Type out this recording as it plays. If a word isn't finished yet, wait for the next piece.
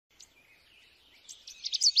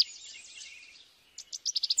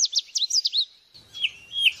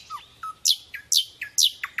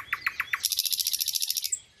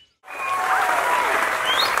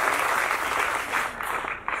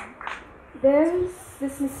there's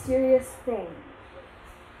this mysterious thing.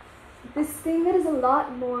 This thing that is a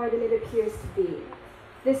lot more than it appears to be.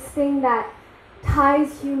 This thing that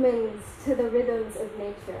ties humans to the rhythms of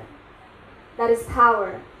nature. That is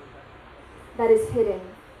power. That is hidden.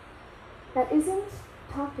 That isn't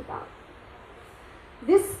talked about.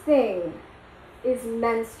 This thing is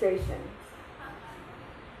menstruation.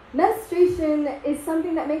 Menstruation is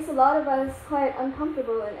something that makes a lot of us quite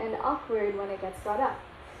uncomfortable and awkward when it gets brought up.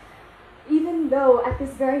 Even though at this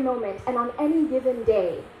very moment and on any given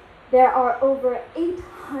day, there are over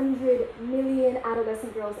 800 million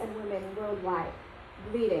adolescent girls and women worldwide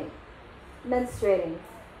bleeding, menstruating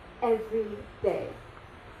every day.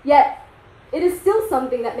 Yet, it is still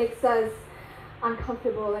something that makes us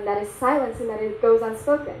uncomfortable and that is silenced and that it goes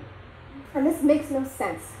unspoken. And this makes no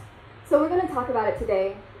sense. So we're going to talk about it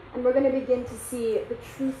today, and we're going to begin to see the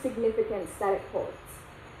true significance that it holds.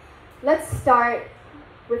 Let's start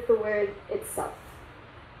with the word itself.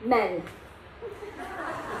 Men.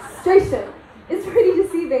 Menstruation is pretty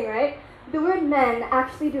deceiving, right? The word men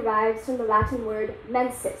actually derives from the Latin word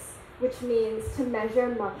mensis, which means to measure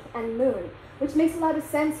month and moon, which makes a lot of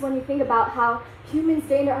sense when you think about how humans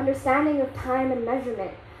gained their understanding of time and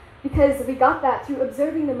measurement, because we got that through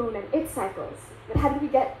observing the moon and its cycles. But how did we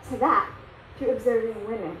get to that? Through observing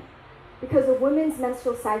women. Because a woman's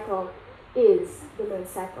menstrual cycle is the moon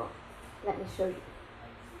cycle. Let me show you.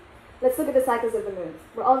 Let's look at the cycles of the moon.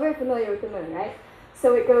 We're all very familiar with the moon, right?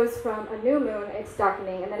 So it goes from a new moon, it's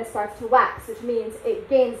darkening, and then it starts to wax, which means it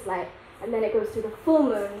gains light, and then it goes to the full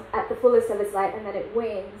moon at the fullest of its light, and then it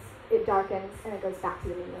wanes, it darkens, and it goes back to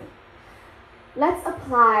the new moon. Let's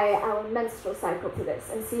apply our menstrual cycle to this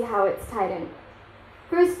and see how it's tied in.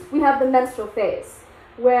 First, we have the menstrual phase,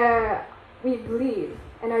 where we bleed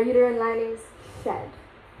and our uterine linings shed.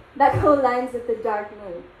 That co-aligns with the dark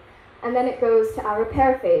moon. And then it goes to our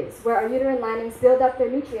repair phase, where our uterine linings build up their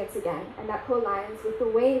nutrients again, and that co-aligns with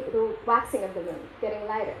the waxing of the moon, getting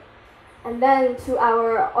lighter. And then to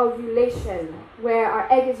our ovulation, where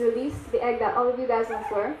our egg is released, the egg that all of you guys once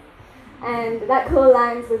were, and that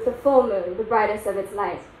co-aligns with the full moon, the brightest of its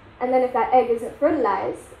light. And then if that egg isn't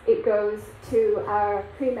fertilized, it goes to our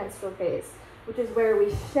premenstrual phase, which is where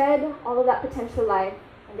we shed all of that potential life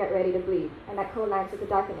and get ready to bleed, and that co-aligns with the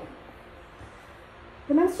darkening.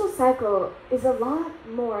 The menstrual cycle is a lot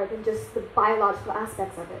more than just the biological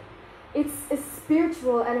aspects of it. It's a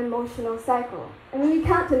spiritual and emotional cycle. I mean, you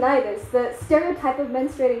can't deny this. The stereotype of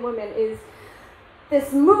menstruating woman is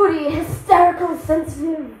this moody, hysterical,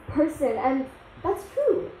 sensitive person, and that's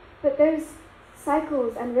true. But there's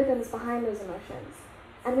cycles and rhythms behind those emotions,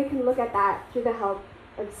 and we can look at that through the help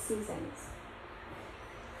of seasons.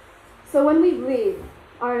 So when we bleed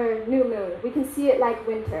our new moon, we can see it like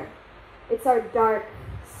winter. It's our dark,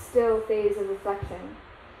 still phase of reflection.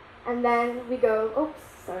 And then we go,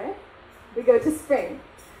 we go to spring,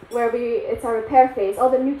 where it's our repair phase. All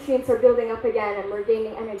the nutrients are building up again and we're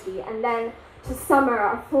gaining energy. And then to summer,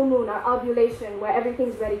 our full moon, our ovulation, where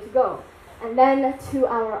everything's ready to go. And then to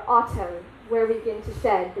our autumn, where we begin to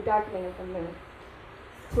shed the darkening of the moon,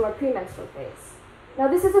 to our premenstrual phase. Now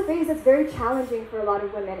this is a phase that's very challenging for a lot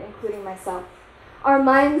of women, including myself. Our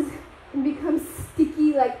minds can become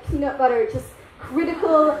sticky like peanut butter, just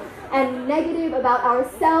critical and negative about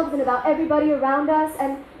ourselves and about everybody around us.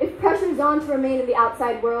 And if pressure's on to remain in the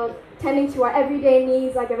outside world, tending to our everyday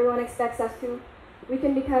needs like everyone expects us to, we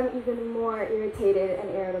can become even more irritated and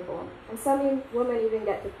irritable. And some women even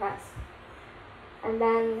get depressed. And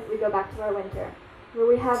then we go back to our winter, where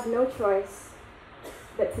we have no choice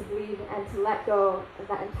but to bleed and to let go of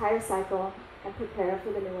that entire cycle and prepare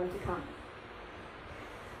for the new one to come.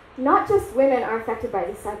 Not just women are affected by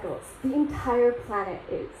these cycles, the entire planet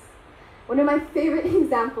is. One of my favorite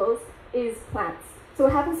examples is plants. So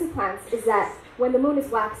what happens to plants is that when the moon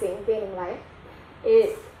is waxing, gaining light,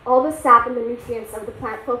 all the sap and the nutrients of the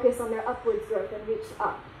plant focus on their upwards growth and reach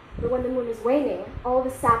up. But when the moon is waning, all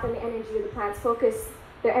the sap and the energy of the plants focus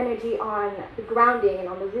their energy on the grounding and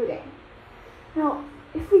on the rooting. Now,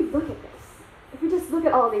 if we look at this, if we just look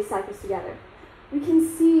at all these cycles together, we can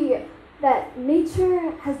see that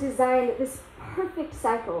nature has designed this perfect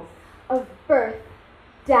cycle of birth,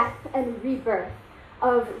 death, and rebirth,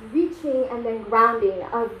 of reaching and then grounding,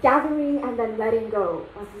 of gathering and then letting go,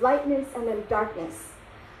 of lightness and then darkness.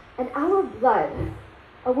 And our blood,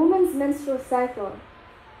 a woman's menstrual cycle,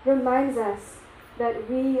 reminds us that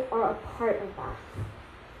we are a part of that.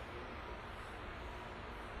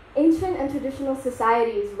 Ancient and traditional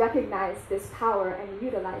societies recognized this power and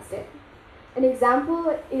utilized it. An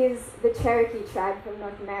example is the Cherokee tribe from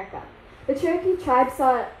North America. The Cherokee tribe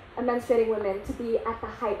saw a menstruating woman to be at the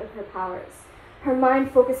height of her powers. her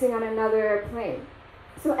mind focusing on another plane.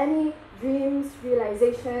 So any dreams,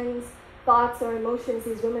 realizations, thoughts, or emotions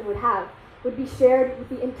these women would have would be shared with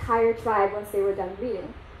the entire tribe once they were done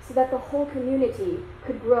bleeding, so that the whole community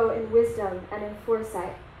could grow in wisdom and in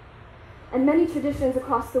foresight. And many traditions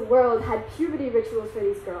across the world had puberty rituals for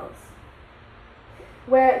these girls,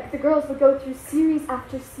 where the girls would go through series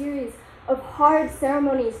after series of hard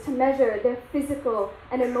ceremonies to measure their physical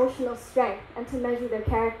and emotional strength and to measure their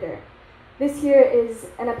character. This here is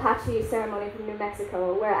an Apache ceremony from New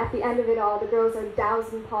Mexico, where at the end of it all, the girls are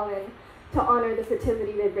doused in pollen to honor the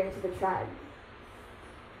fertility they bring to the tribe.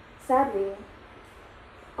 Sadly,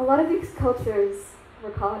 a lot of these cultures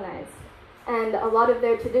were colonized, and a lot of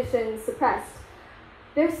their traditions suppressed.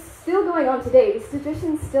 They're still going on today. These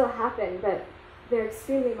traditions still happen, but they're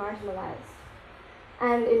extremely marginalized.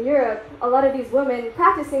 And in Europe, a lot of these women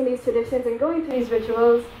practicing these traditions and going through these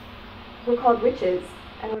rituals were called witches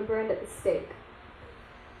and were burned at the stake.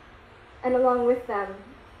 And along with them,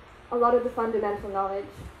 a lot of the fundamental knowledge.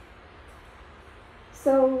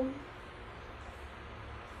 So,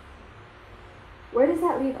 where does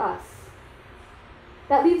that leave us?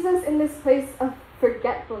 That leaves us in this place of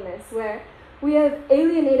forgetfulness, where we have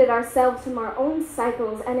alienated ourselves from our own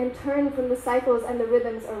cycles and in turn from the cycles and the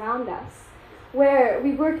rhythms around us, where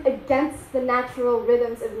we work against the natural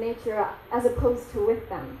rhythms of nature as opposed to with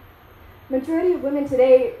them. Majority of women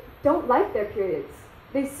today don't like their periods.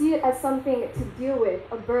 They see it as something to deal with,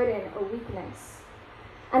 a burden, a weakness.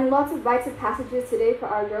 And lots of rites of passages today for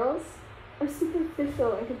our girls are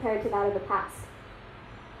superficial in compared to that of the past.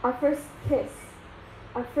 Our first kiss,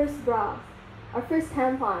 our first bra, our first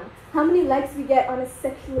tampon, how many likes we get on a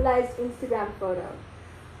sexualized Instagram photo.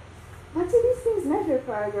 What do these things measure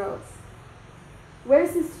for our girls?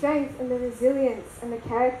 Where's the strength and the resilience and the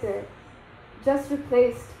character? Just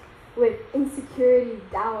replaced with insecurity,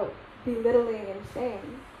 doubt, belittling, and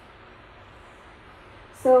shame.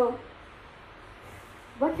 So,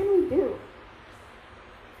 what can we do?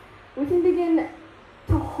 We can begin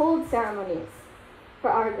to hold ceremonies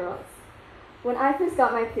for our girls. When I first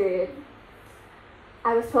got my period,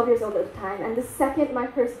 I was 12 years old at the time, and the second my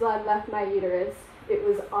first blood left my uterus, it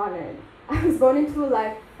was honored. I was born into a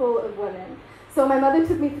life full of women. So my mother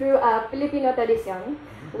took me through a Filipino tradition,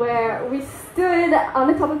 where we stood on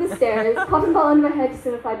the top of the stairs, cotton ball on my head to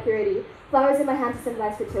signify purity, flowers in my hand to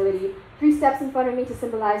symbolize fertility, 3 steps in front of me to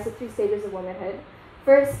symbolize the 3 stages of womanhood.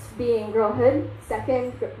 First being girlhood,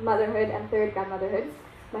 second motherhood, and third grandmotherhood.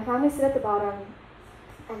 My family stood at the bottom,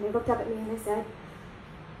 and they looked up at me and they said,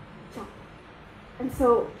 jump. And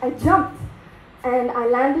so I jumped, and I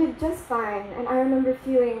landed just fine, and I remember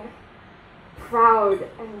feeling proud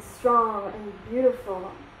and strong and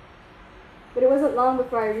beautiful. But it wasn't long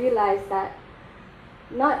before I realized that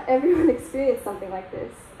not everyone experienced something like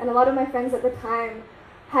this. And a lot of my friends at the time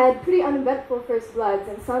had pretty uneventful first bloods,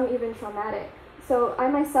 and some even traumatic. So I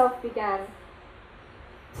myself began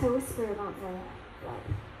to whisper about my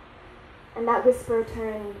blood. And that whisper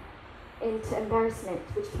turned into embarrassment,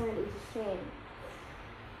 which turned into shame.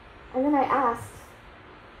 And then I asked,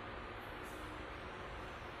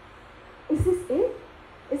 is this it?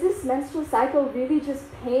 Is this menstrual cycle really just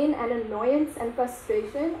pain and annoyance and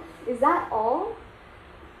frustration? Is that all?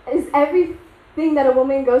 Is everything that a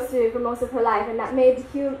woman goes through for most of her life and that made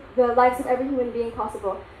the lives of every human being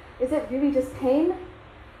possible, is it really just pain?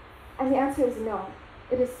 And the answer is no.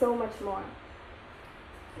 It is so much more.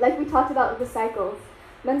 Like we talked about with the cycles,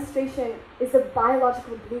 menstruation is a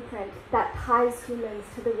biological blueprint that ties humans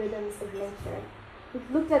to the rhythms of nature.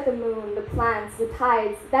 We've looked at the moon, the plants, the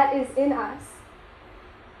tides, that is in us.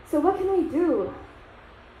 So what can we do?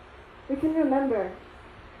 We can remember.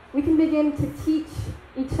 We can begin to teach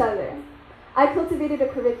each other. I cultivated a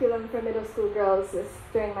curriculum for middle school girls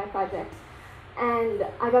during my project, and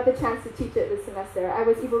I got the chance to teach it this semester. I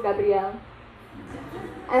was Gabrielle,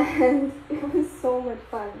 and it was so much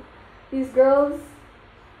fun. These girls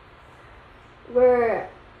were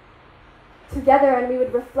together, and we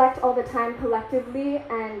would reflect all the time collectively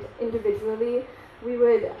and individually. We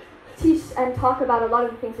would teach and talk about a lot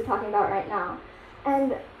of the things we're talking about right now.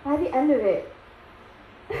 And by the end of it,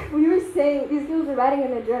 we were saying, these girls were writing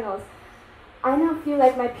in their journals, I now feel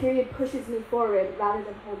like my period pushes me forward rather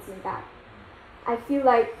than holds me back. I feel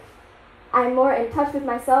like I'm more in touch with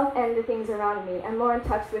myself and the things around me. I'm more in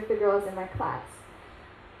touch with the girls in my class.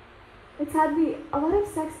 But sadly, a lot of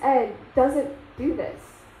sex ed doesn't do this.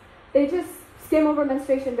 They just skim over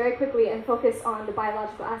menstruation very quickly and focus on the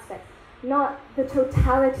biological aspects, not the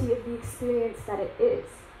totality of the experience that it is.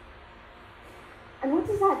 And what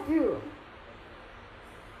does that do?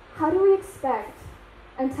 How do we expect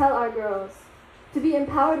and tell our girls to be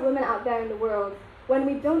empowered women out there in the world when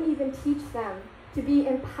we don't even teach them to be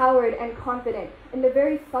empowered and confident in the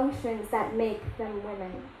very functions that make them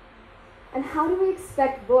women? And how do we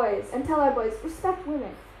expect boys, and tell our boys, respect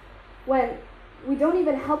women, when we don't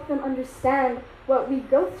even help them understand what we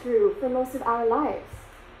go through for most of our lives?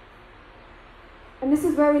 And this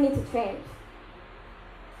is where we need to change.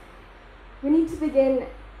 We need to begin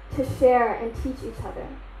to share and teach each other.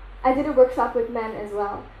 I did a workshop with men as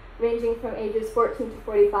well, ranging from ages 14 to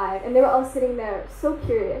 45, and they were all sitting there so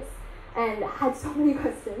curious and had so many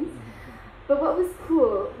questions. But what was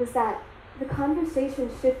cool was that the conversation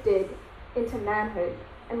shifted into manhood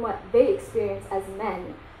and what they experience as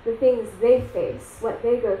men, the things they face, what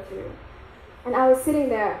they go through. And I was sitting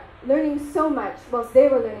there learning so much whilst they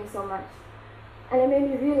were learning so much. And it made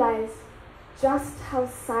me realize just how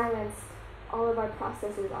silenced all of our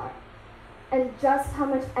processes are, and just how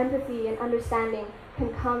much empathy and understanding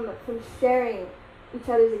can come from sharing each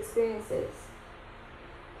other's experiences.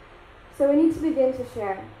 So we need to begin to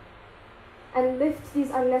share and lift these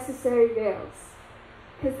unnecessary veils,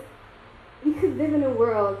 because we could live in a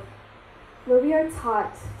world where we are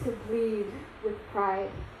taught to bleed with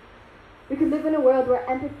pride. We could live in a world where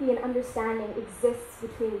empathy and understanding exists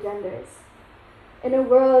between genders. In a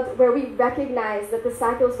world where we recognize that the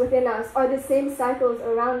cycles within us are the same cycles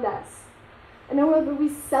around us. In a world where we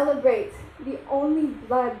celebrate the only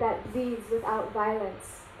blood that bleeds without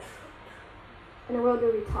violence. In a world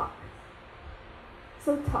where we talk.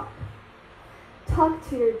 So talk. Talk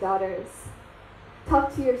to your daughters.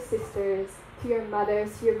 Talk to your sisters, to your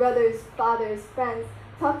mothers, to your brothers, fathers, friends.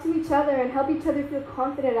 Talk to each other and help each other feel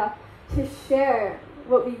confident enough to share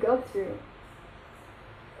what we go through.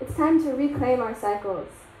 It's time to reclaim our cycles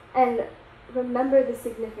and remember the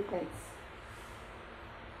significance.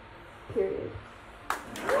 Period.